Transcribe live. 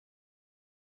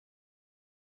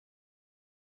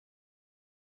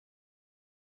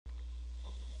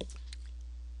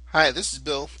Hi, this is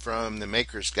Bill from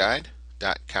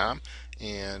themakersguide.com,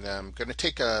 and I'm going to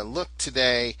take a look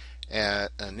today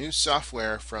at a new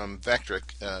software from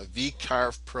Vectric,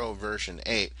 Vcarve Pro version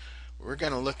 8. We're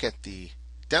going to look at the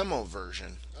demo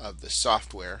version of the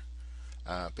software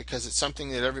because it's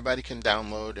something that everybody can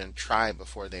download and try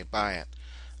before they buy it.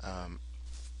 Um,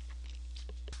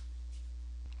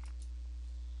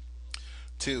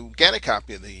 to get a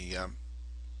copy of the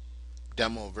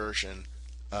demo version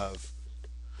of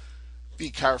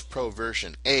Vcarve Pro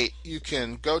version 8, you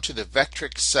can go to the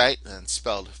Vectric site, and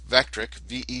spelled Vectric,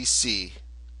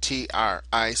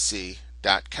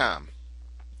 VECTRIC.com.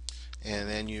 And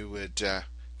then you would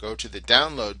go to the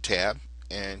Download tab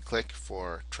and click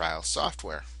for Trial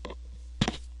Software.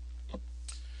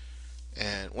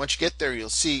 And once you get there, you'll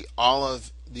see all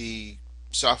of the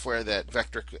software that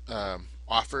Vectric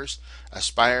offers.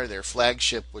 Aspire, their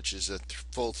flagship, which is a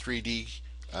full 3D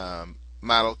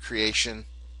model creation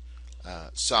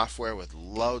software with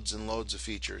loads and loads of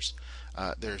features.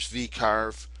 There's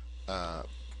Vcarve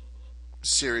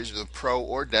series with Pro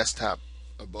or desktop,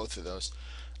 both of those,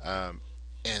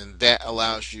 and that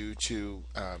allows you to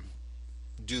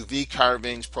do V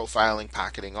carvings, profiling,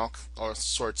 pocketing, all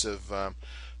sorts of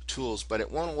tools, but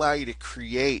it won't allow you to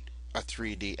create a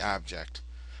 3D object.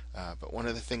 But one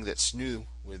of the things that's new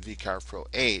with Vcarve Pro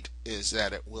 8 is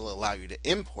that it will allow you to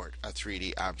import a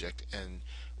 3D object and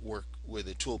work with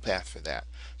a toolpath for that.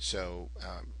 So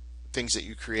things that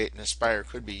you create in Aspire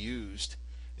could be used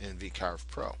in Vcarve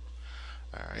Pro.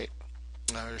 All right.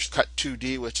 There's Cut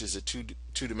 2D, which is a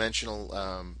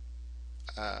two-dimensional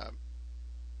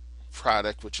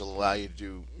product, which will allow you to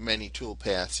do many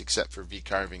toolpaths except for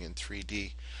V-carving in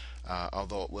 3D.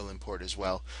 Although it will import as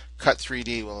well. Cut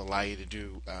 3D will allow you to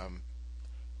do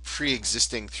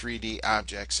pre-existing 3D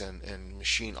objects and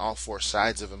machine all four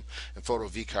sides of them. And Photo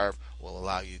Vcarve will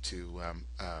allow you to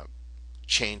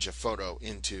change a photo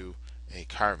into a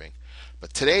carving.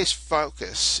 But today's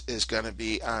focus is going to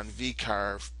be on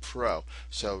Vcarve Pro.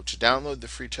 So to download the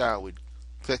free trial, we'd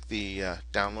click the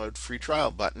download free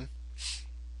trial button.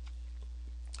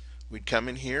 We'd come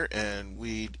in here and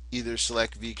we'd either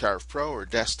select Vcarve Pro or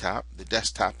desktop. The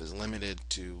desktop is limited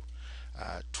to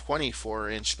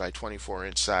 24-inch by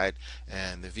 24-inch side,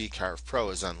 and the Vcarve Pro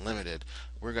is unlimited.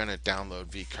 We're going to download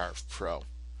Vcarve Pro.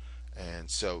 And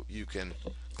so you can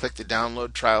click the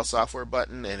download trial software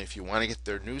button, and if you want to get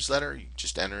their newsletter, you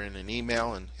just enter in an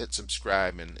email and hit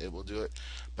subscribe and it will do it.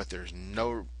 But there's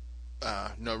no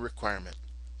requirement.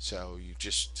 So you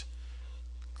just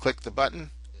click the button,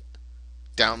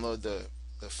 download the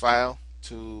file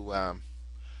to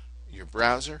your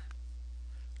browser,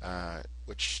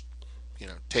 which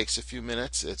takes a few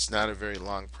minutes. It's not a very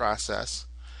long process.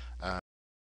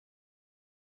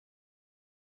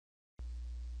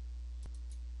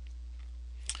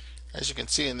 As you can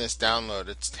see in this download,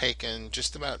 it's taken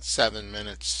just about 7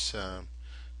 minutes to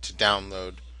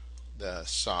download the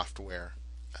software.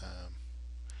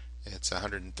 It's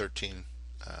 113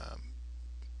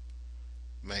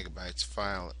 megabytes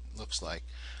file, it looks like.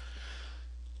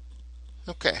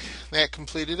 Okay, that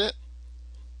completed it.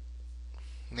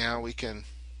 Now we can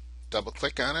double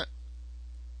click on it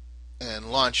and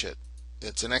launch it.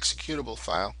 It's an executable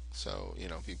file, so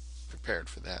be prepared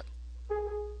for that.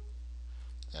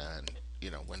 And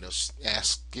Windows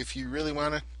asks if you really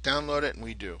want to download it, and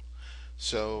we do.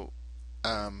 So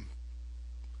I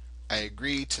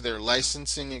agree to their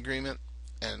licensing agreement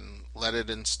and let it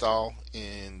install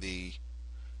in the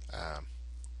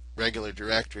regular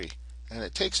directory, and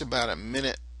it takes about a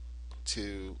minute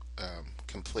to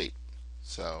complete.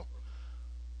 So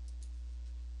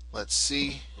let's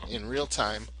see in real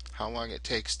time how long it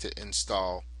takes to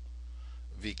install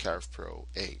Vcarve Pro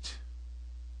 8.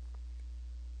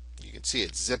 You can see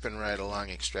it's zipping right along,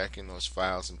 extracting those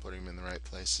files and putting them in the right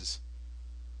places.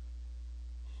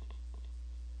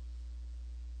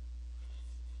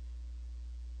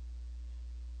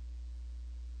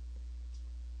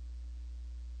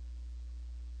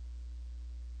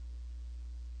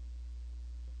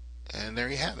 And there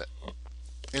you have it,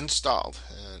 installed.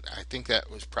 And I think that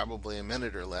was probably a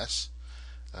minute or less.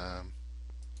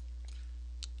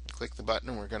 Click the button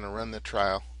and we're going to run the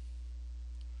trial.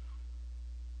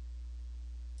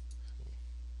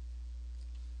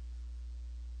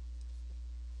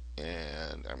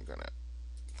 And I'm going to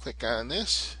click on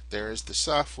this. There is the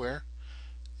software,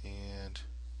 and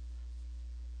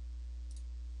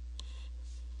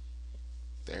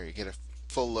there you get a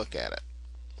full look at it.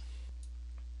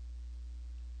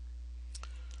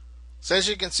 So as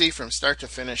you can see, from start to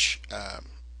finish,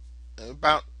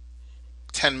 about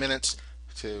 10 minutes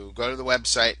to go to the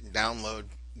website and download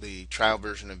the trial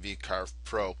version of Vcarve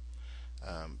Pro.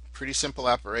 Pretty simple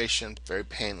operation, very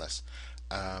painless.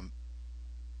 Um,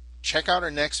 Check out our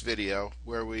next video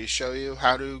where we show you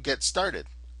how to get started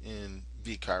in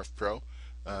Vcarve Pro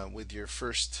with your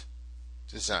first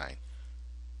design.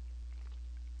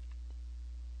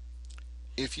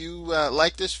 If you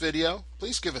like this video,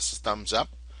 please give us a thumbs up,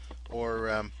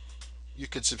 or you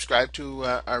could subscribe to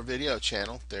our video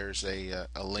channel. There's a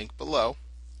link below.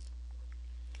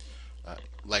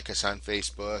 Like us on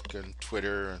Facebook and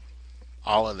Twitter and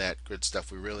all of that good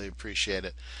stuff. We really appreciate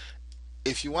it.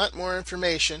 If you want more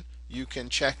information, you can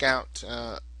check out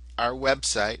our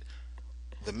website,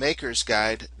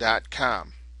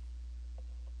 themakersguide.com.